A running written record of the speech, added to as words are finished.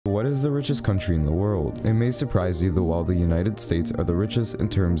is the richest country in the world? It may surprise you that while the United States are the richest in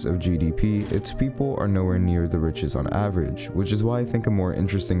terms of GDP, its people are nowhere near the richest on average, which is why I think a more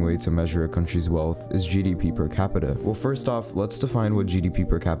interesting way to measure a country's wealth is GDP per capita. Well, first off, let's define what GDP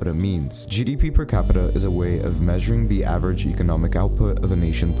per capita means. GDP per capita is a way of measuring the average economic output of a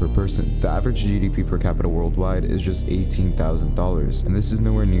nation per person. The average GDP per capita worldwide is just $18,000, and this is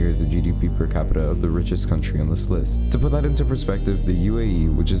nowhere near the GDP per capita of the richest country on this list. To put that into perspective, the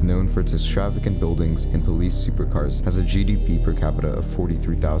UAE, which is known for its extravagant buildings and police supercars, has a GDP per capita of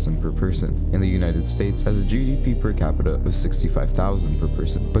 $43,000 per person, and the United States has a GDP per capita of $65,000 per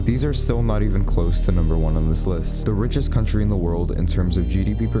person. But these are still not even close to number one on this list. The richest country in the world in terms of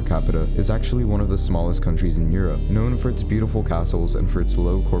GDP per capita is actually one of the smallest countries in Europe. Known for its beautiful castles and for its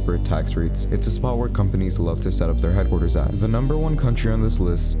low corporate tax rates, it's a spot where companies love to set up their headquarters at. The number one country on this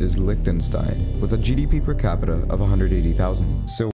list is Liechtenstein, with a GDP per capita of $180,000. So